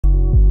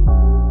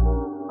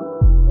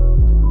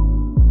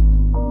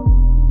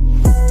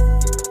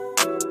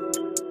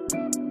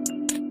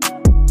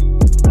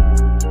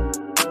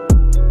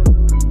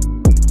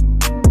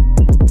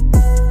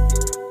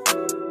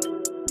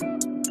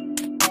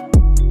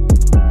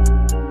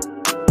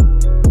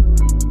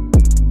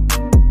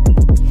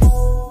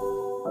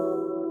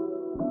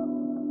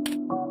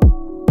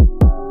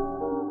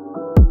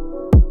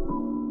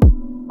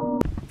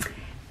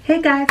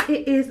Hey guys,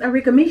 it is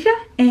Arickamisha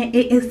and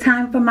it is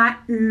time for my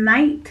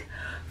night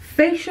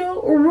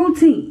facial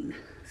routine.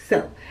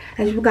 So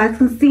as you guys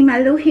can see, my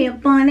little hair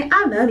bonnet.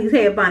 I love these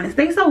hair bonnets,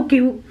 they so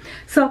cute.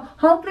 So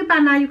hopefully by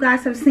now you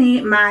guys have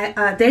seen my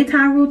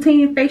daytime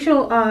routine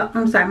facial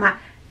my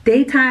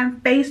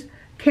daytime face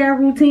care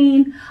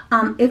routine.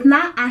 If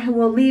not, I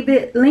will leave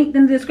it linked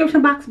in the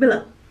description box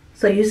below,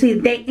 so you see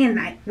day and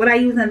night, what I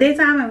use in the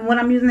daytime and what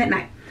I'm using at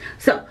night.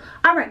 So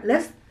all right,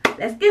 let's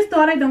get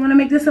started. Don't want to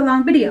make this a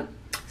long video.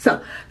 So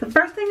the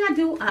first thing I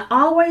do, I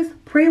always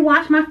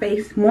pre-wash my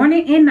face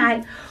morning and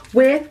night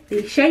with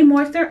the Shea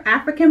Moisture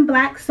African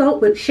Black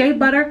Soap with shea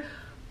butter.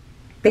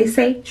 They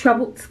say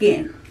troubled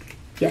skin.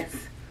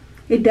 Yes,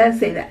 it does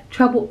say that,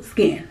 troubled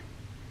skin.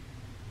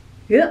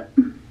 Yep,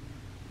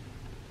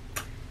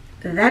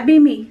 that be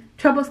me,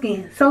 troubled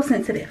skin, so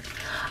sensitive.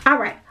 All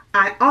right,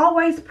 I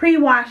always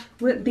pre-wash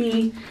with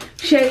the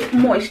Shea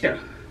Moisture.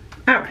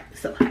 All right,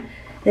 so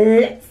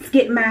let's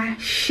get my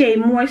Shea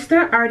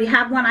Moisture. I already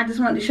have one. I just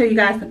wanted to show you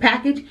guys the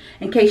package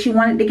in case you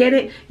wanted to get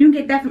it. You can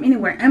get that from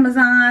anywhere,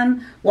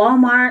 Amazon,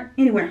 Walmart,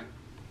 anywhere.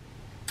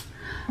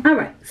 All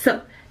right,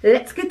 so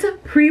let's get to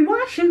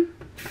pre-washing.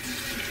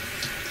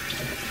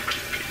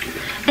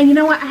 And you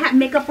know what, I had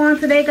makeup on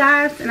today,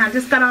 guys, and I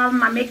just got all of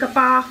my makeup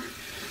off.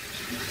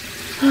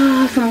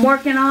 So I'm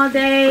working all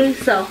day,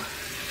 so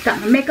got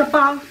my makeup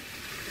off,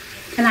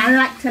 and I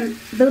like to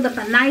build up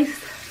a nice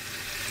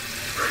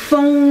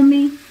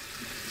foamy,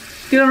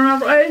 you know what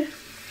I'm saying?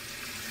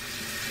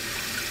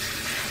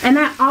 And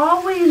I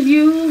always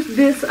use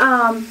this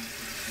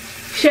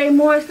Shea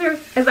Moisture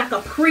as like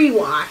a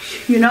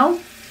pre-wash, you know?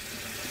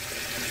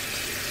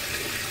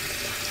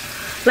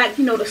 Like,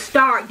 you know, to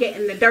start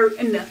getting the dirt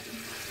and the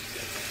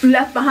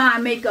left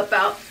behind makeup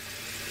out.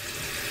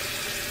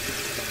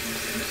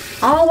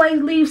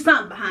 Always leave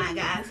something behind,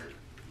 guys.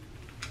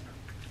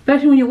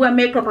 Especially when you wear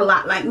makeup a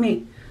lot like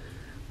me.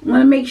 You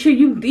want to make sure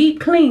you deep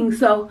clean,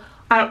 so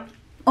I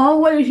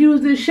always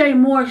use this Shea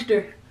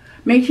Moisture.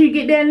 Make sure you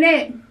get that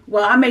net.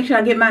 Well, I make sure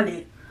I get my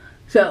net.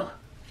 So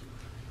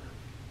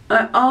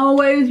I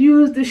always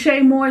use the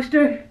Shea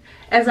Moisture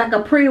as like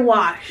a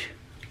pre-wash.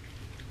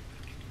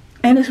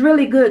 And it's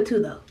really good too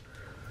though.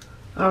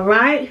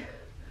 Alright.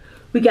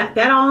 We got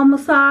that all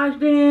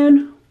massaged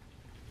in.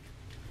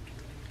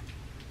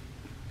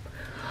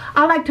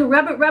 I like to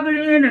rub it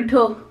in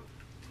until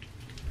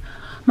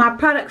my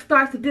product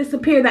starts to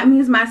disappear. That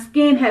means my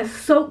skin has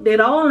soaked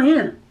it all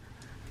in.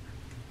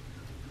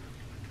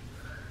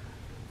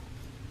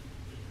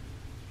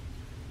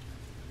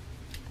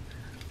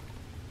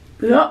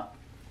 Yep.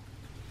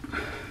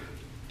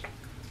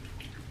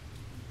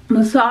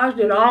 Massaged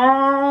it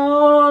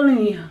all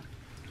in.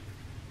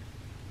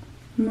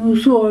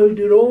 Massaged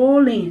it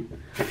all in.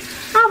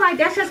 Alright,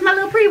 that's just my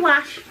little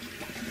pre-wash.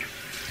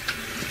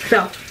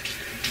 So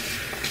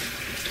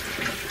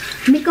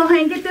let me go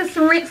ahead and get this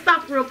rinsed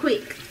off real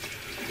quick.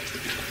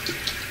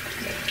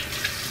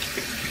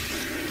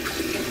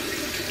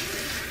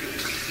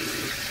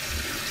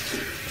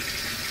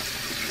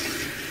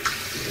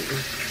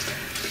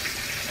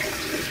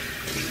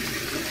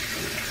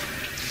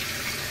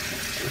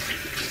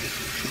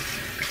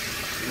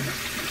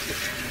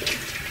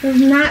 Does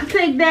not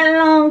take that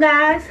long,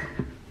 guys.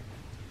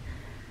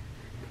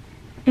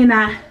 And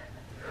I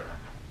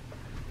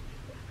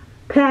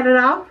pat it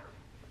off.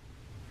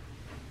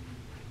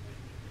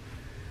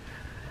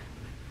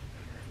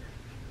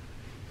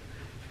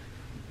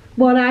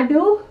 What I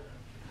do,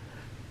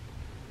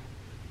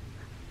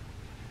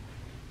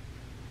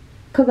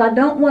 because I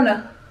don't want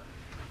to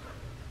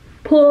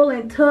pull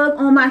and tug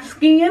on my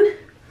skin.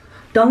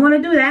 Don't want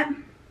to do that.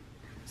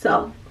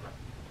 So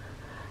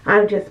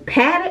I just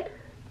pat it.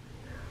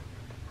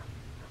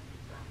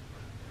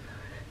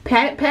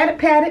 Pat it, pat it,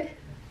 pat it.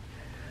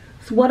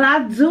 It's what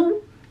I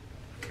do.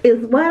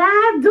 It's what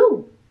I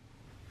do.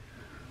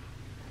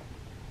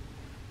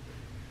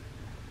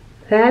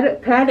 Pat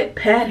it, pat it,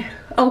 pat it.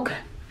 Okay.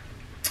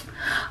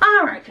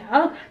 Alright,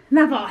 y'all.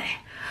 Enough of all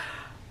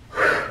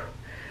that.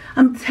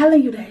 I'm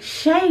telling you, that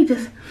Shea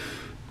just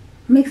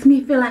makes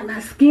me feel like my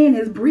skin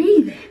is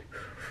breathing.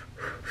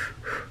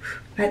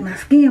 Like my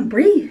skin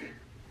breathing.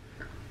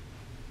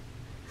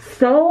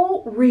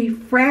 So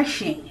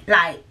refreshing.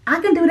 Like, I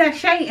can do that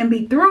Shea and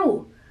be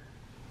through.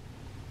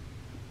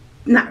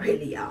 Not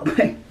really, y'all,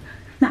 but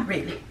not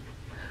really.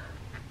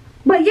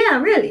 But yeah,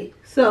 really.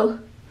 So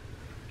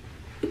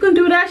you can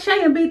do that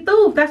Shea and be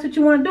through if that's what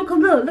you want to do. Cause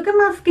look at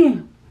my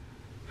skin.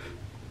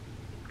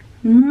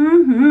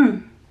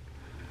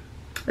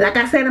 Like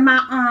I said in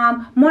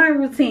my morning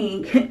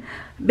routine,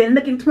 been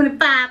looking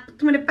 25.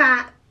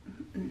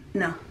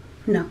 No.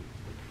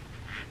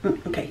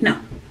 Okay, no.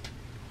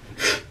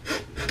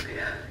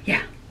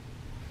 Yeah.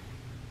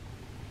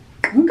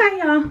 Okay,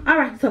 y'all.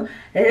 Alright, so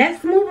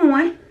let's move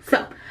on.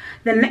 So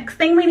the next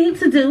thing we need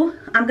to do,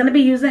 I'm going to be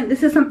using,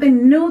 this is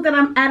something new that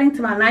I'm adding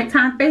to my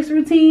nighttime face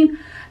routine.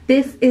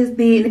 This is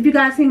the, if you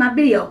guys see my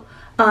video,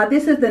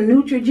 this is the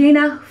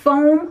Neutrogena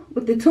foam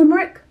with the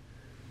turmeric.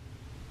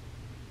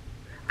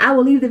 I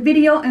will leave the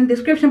video in the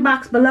description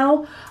box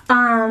below.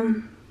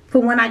 for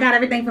when I got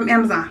everything from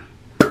Amazon.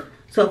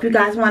 So if you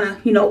guys want to,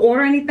 you know,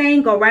 order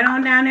anything, go right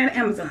on down there to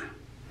Amazon.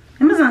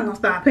 Amazon gonna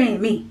start paying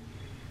me.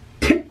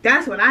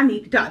 That's what I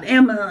need to talk to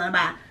Amazon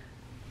about.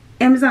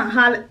 Amazon,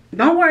 holler.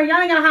 Don't worry, y'all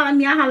ain't gotta holler at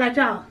me. I holler at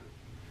y'all.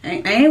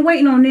 I ain't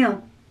waiting on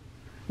them.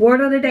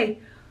 Word of the day.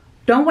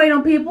 Don't wait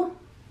on people.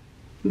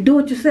 Do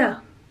it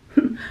yourself.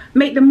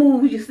 Make the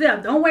moves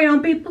yourself. Don't wait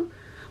on people.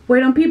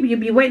 Wait on people, you'll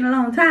be waiting a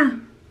long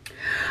time.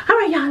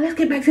 Alright, y'all, let's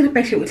get back to the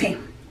facial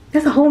routine.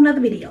 That's a whole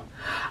nother video.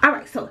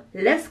 Alright, so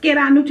let's get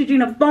our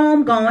Neutrogena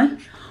foam going.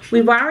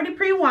 We've already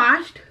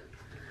pre-washed.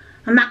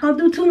 I'm not gonna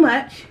do too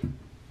much.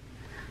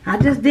 I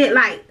just did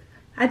like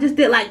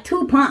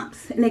 2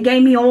 pumps and it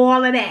gave me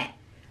all of that.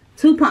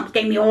 2 pumps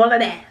gave me all of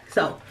that.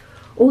 So,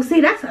 oh,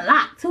 see, that's a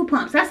lot. 2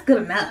 pumps, that's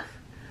good enough.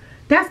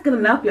 That's good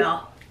enough,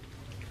 y'all.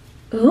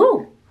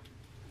 Ooh.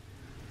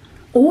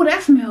 Oh,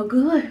 that smells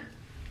good.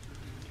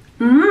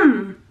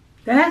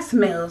 That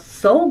smells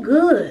so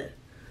good.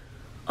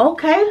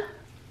 Okay.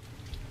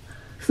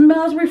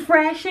 Smells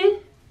refreshing.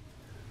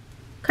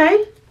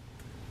 Okay.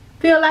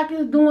 Feel like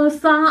it's doing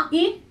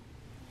something.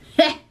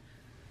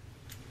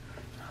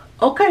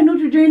 Okay,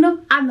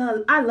 Neutrogena. I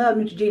love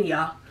Neutrogena,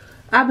 y'all.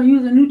 I've been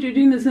using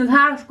Neutrogena since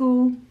high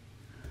school.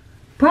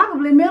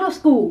 Probably middle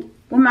school.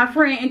 When my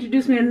friend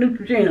introduced me to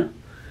Neutrogena.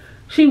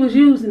 She was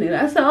using it.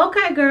 I said,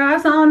 okay, girl. I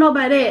said, I don't know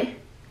about that.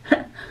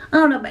 I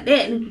don't know about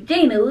that,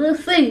 Neutrogena. We'll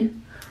see.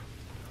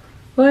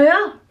 Well,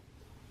 yeah.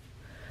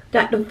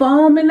 Got the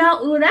foam in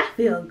out. Ooh, that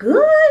feel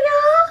good,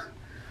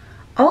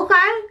 y'all.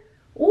 Okay.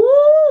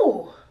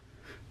 Ooh.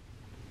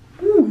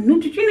 Ooh,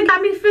 Neutrogena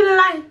got me feeling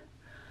like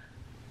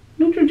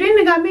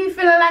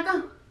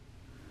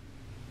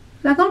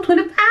I'm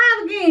 25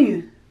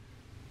 again.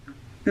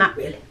 Not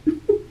really.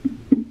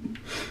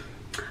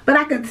 But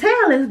I can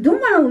tell it's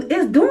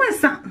doing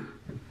something.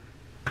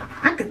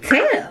 I can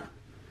tell.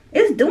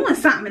 It's doing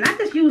something. And I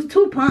just use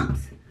 2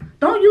 pumps.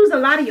 Don't use a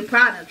lot of your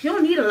products. You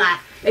don't need a lot.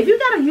 If you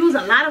gotta use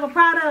a lot of a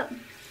product,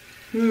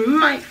 you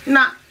might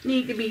not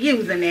need to be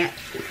using that.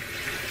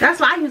 That's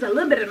why I use a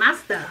little bit of my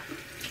stuff.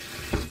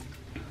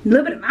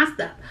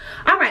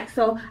 Alright,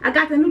 so I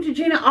got the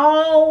Neutrogena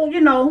all,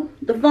 you know,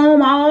 the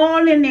foam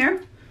all in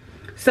there.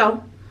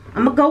 So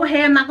I'm gonna go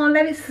ahead. I'm not gonna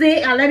let it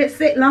sit. I let it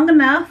sit long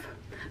enough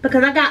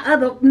because I got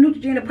other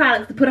Neutrogena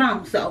products to put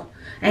on. So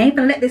I ain't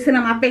gonna let this sit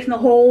on my face no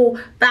whole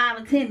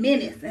 5 or 10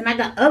 minutes. And I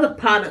got other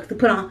products to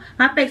put on.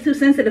 My face too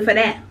sensitive for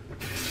that.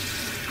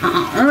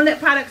 I don't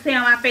let products stay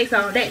on my face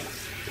all day.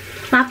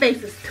 My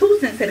face is too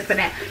sensitive for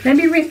that. Let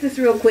me rinse this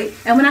real quick.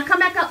 And when I come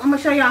back up, I'm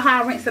gonna show y'all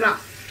how I rinse it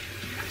off.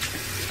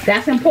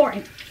 That's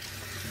important.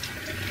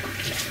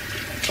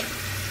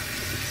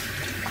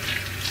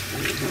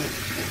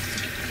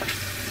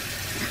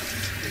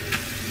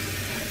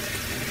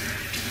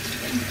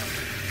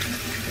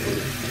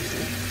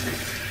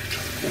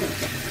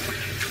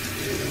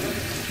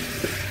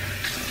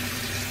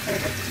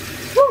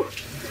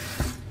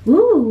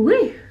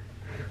 Ooh-wee.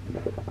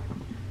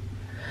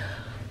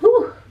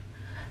 Ooh.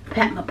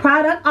 Pat my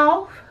product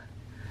off.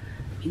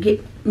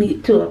 Get me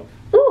to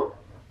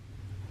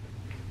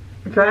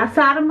a dry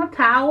side of my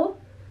towel.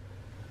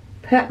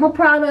 Pat my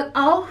product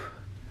off.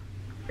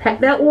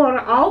 Pat that water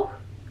off.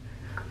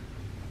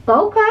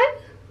 Okay.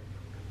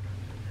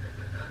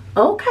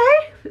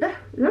 Okay.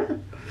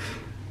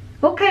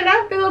 Okay,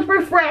 that feels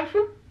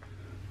refreshing.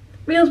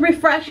 Feels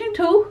refreshing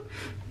too.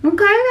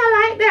 Okay,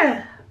 I like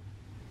that.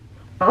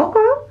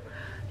 Okay.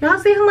 Y'all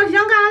see how much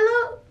younger I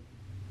look?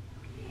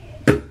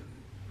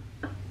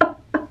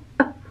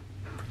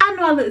 I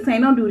know I look the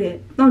same. Don't do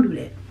that. Don't do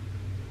that.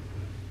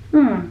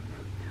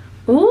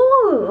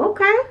 Ooh,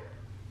 okay.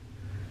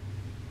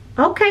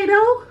 Okay,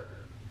 though.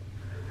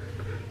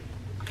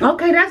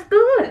 Okay, that's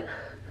good.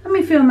 Let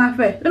me feel my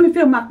face. Let me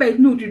feel my face,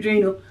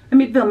 Neutrogena. Let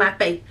me feel my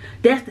face.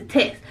 That's the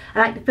test. I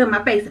like to feel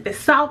my face. If it's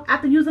soft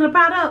after using the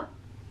product,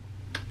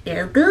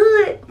 it's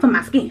good for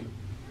my skin.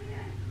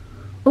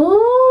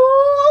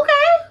 Ooh,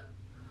 okay.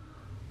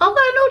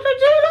 Okay,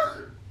 Neutrogena.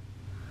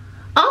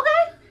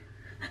 Okay.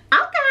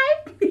 Okay.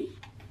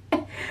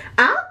 Okay,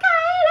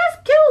 that's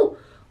cute.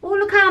 Oh,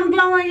 look how I'm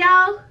glowing,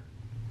 y'all.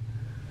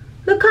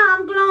 Look how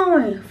I'm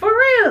glowing. For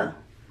real.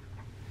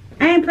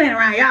 I ain't playing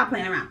around. Y'all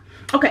playing around.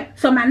 Okay,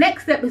 so my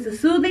next step is the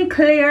Soothing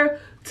Clear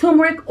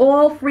Turmeric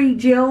Oil-Free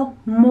Gel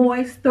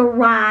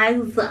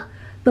Moisturizer.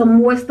 The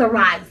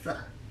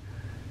moisturizer.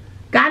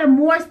 Gotta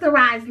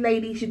moisturize,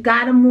 ladies. You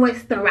gotta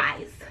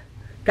moisturize.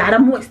 Gotta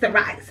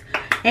moisturize.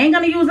 Ain't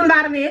gonna use a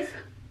lot of this.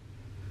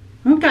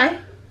 Okay.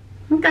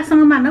 Got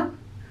some of my notes.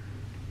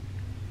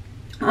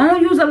 I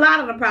don't use a lot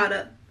of the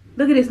product.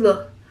 Look at this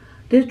look.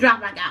 This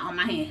drop I got on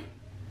my hand.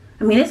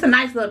 I mean, it's a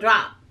nice little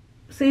drop.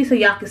 See, so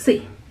y'all can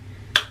see.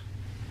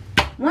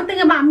 One thing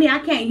about me, I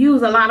can't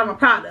use a lot of a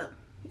product.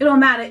 It don't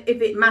matter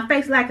if my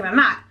face like it or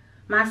not.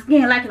 My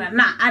skin like it or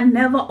not. I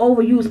never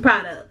overuse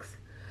products.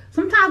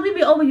 Sometimes we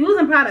be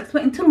overusing products,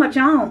 putting too much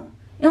on.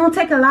 It don't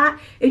take a lot.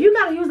 If you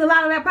gotta use a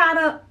lot of that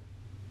product,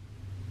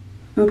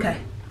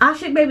 okay, I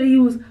should be able to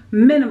use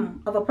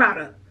minimum of a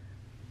product.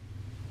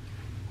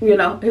 You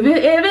know, if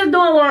it's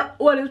doing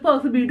what it's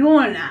supposed to be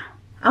doing now,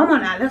 Come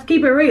on now, let's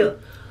keep it real.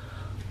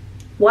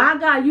 Well, I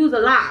gotta use a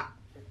lot.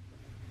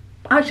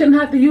 I shouldn't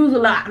have to use a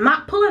lot. I'm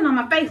not pulling on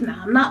my face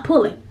now. I'm not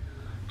pulling.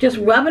 Just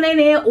rubbing it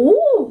in.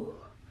 Ooh.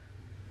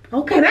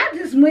 Okay, that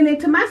just went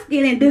into my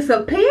skin and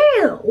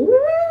disappeared.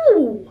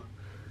 Ooh.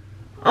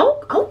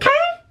 Oh, okay.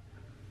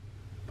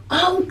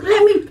 Oh,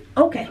 let me.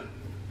 Okay.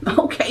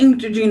 Okay,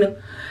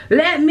 Neutrogena.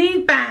 Let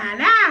me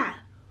find out.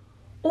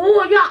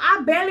 Oh, y'all,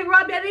 I barely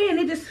rub that in.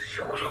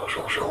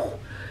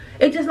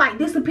 It just like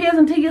disappears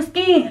into your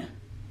skin.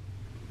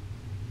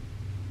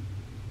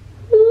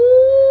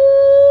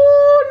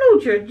 Ooh,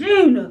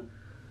 Neutrogena.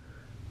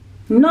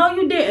 No,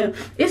 you didn't.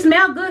 It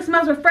smells good. It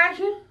smells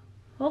refreshing.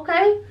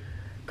 Okay.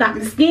 Got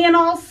the skin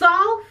all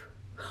soft.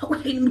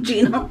 Okay,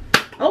 Neutrogena.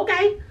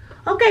 Okay.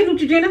 Okay,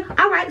 Neutrogena.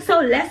 Alright,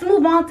 so let's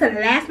move on to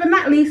last but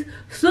not least,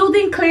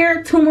 Soothing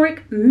Clear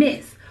Turmeric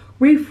Mist.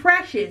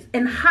 Refreshes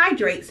and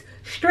hydrates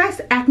stress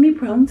acne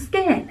prone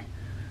skin.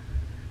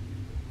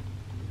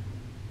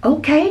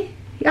 Okay,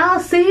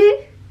 y'all see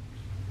it?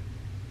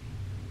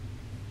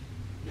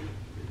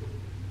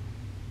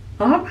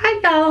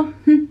 Alright, y'all.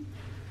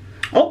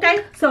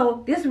 Okay,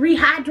 so this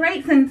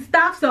rehydrates and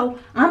stuff, so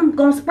I'm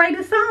gonna spray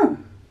this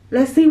on.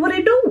 Let's see what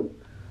it do.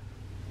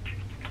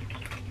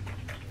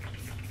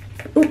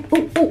 Ooh,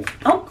 ooh, ooh.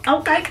 Oh,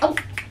 okay. Oh,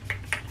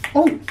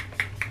 oh.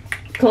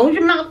 Close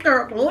your mouth,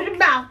 girl. Close your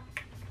mouth.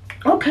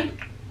 Okay.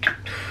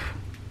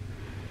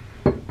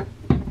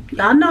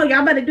 Y'all know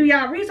y'all better do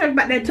y'all research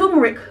about that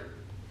turmeric.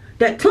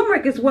 That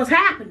turmeric is what's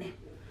happening.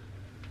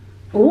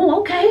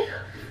 Oh, okay.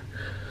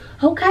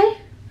 Okay.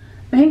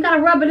 I ain't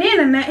gotta rub it in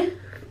and nothing.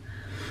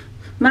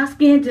 My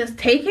skin just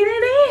taking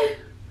it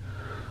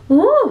in.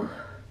 Ooh.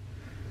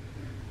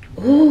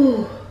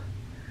 Ooh.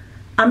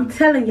 I'm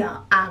telling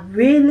y'all, I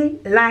really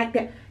like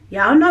that.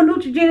 Y'all know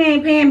Neutrogena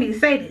ain't paying me to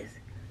say this.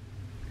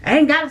 I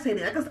ain't gotta say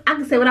this. I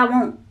can say what I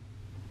want.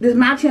 This is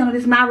my channel.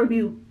 This is my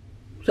review.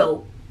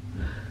 So,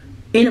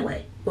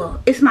 anyway.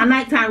 Well, it's my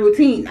nighttime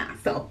routine now.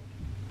 So,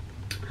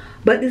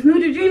 but this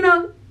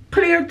Neutrogena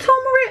Clear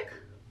Turmeric,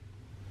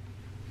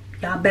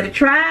 y'all better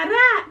try it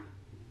out.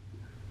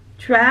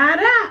 Try it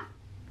out.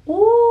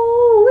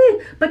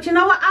 Ooh. But you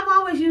know what? I've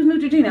always used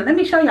Neutrogena. Let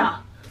me show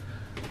y'all.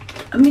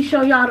 Let me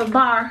show y'all the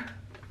bar.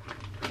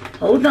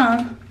 Hold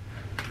on.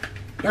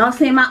 Y'all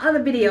seen my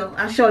other video.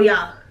 I'll show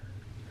y'all.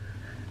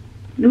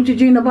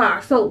 Neutrogena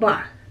bar, soap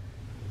bar.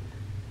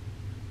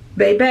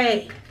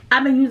 Baby,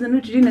 I've been using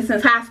Neutrogena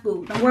since high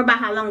school. Don't worry about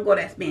how long ago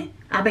that's been.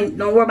 Don't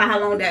worry about how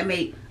long that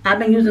made. I've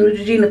been using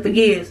Neutrogena for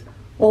years.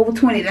 Over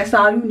 20, that's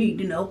all you need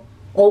to know.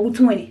 Over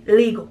 20,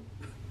 legal.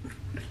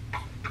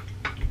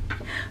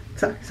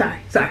 Sorry.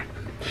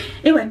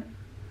 Anyway.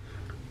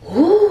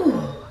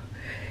 Ooh,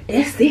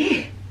 that's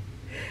it.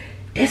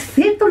 That's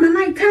it for my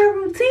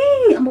nighttime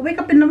routine. I'm gonna wake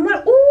up in the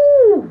morning.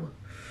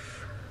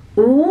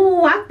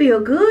 Ooh, I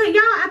feel good,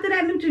 y'all. After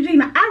that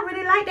Neutrogena, I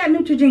really like that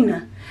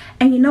Neutrogena.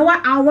 And you know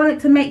what? I wanted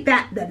to make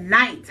that the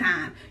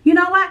nighttime. You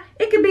know what?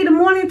 It could be the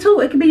morning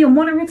too. It could be your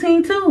morning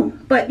routine too.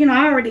 But you know,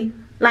 I already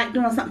like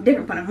doing something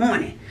different for the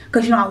morning,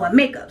 cause you know I wear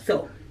makeup,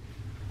 so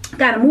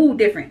gotta move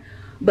different.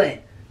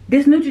 But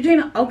this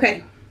Neutrogena,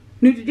 okay,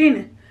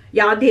 Neutrogena,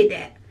 y'all did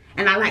that,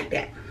 and I like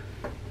that.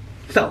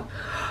 So.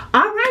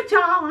 Alright,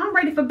 y'all, I'm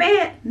ready for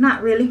bed.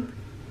 Not really.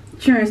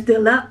 Children's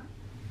still up.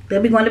 They'll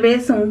be going to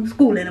bed soon.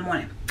 School in the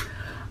morning.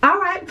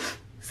 Alright,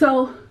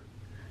 so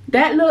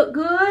that look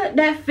good.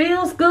 That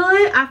feels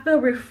good. I feel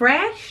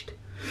refreshed.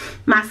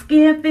 My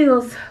skin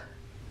feels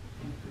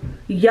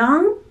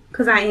young,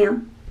 because I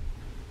am.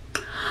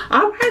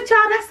 Alright,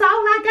 y'all, that's all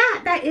I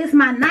got. That is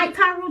my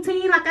nighttime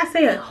routine. Like I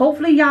said,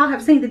 hopefully y'all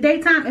have seen the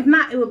daytime. If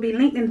not, it will be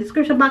linked in the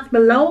description box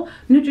below.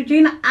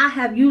 Neutrogena. I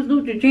have used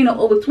Neutrogena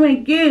over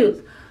 20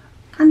 years.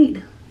 I need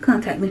to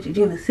contact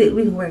Neutrogena, see if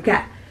we can work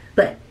out.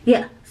 But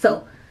yeah,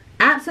 so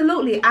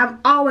absolutely, I've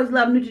always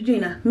loved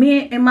Neutrogena.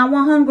 Me and my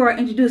one homegirl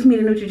introduced me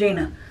to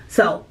Neutrogena.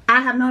 So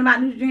I have known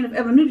about Neutrogena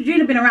forever.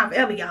 Neutrogena been around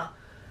forever, y'all.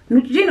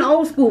 Neutrogena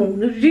old school.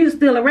 Neutrogena's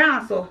still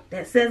around, so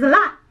that says a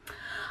lot.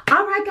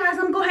 Alright guys,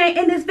 I'm going to go ahead and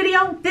end this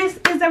video. This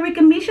is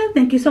Arickamisha.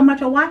 Thank you so much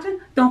for watching.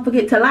 Don't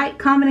forget to like,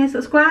 comment, and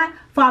subscribe.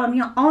 Follow me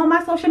on all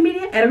my social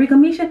media at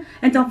Arickamisha.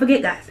 And don't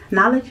forget guys,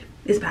 knowledge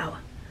is power.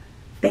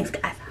 Thanks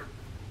guys.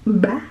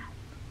 Bye.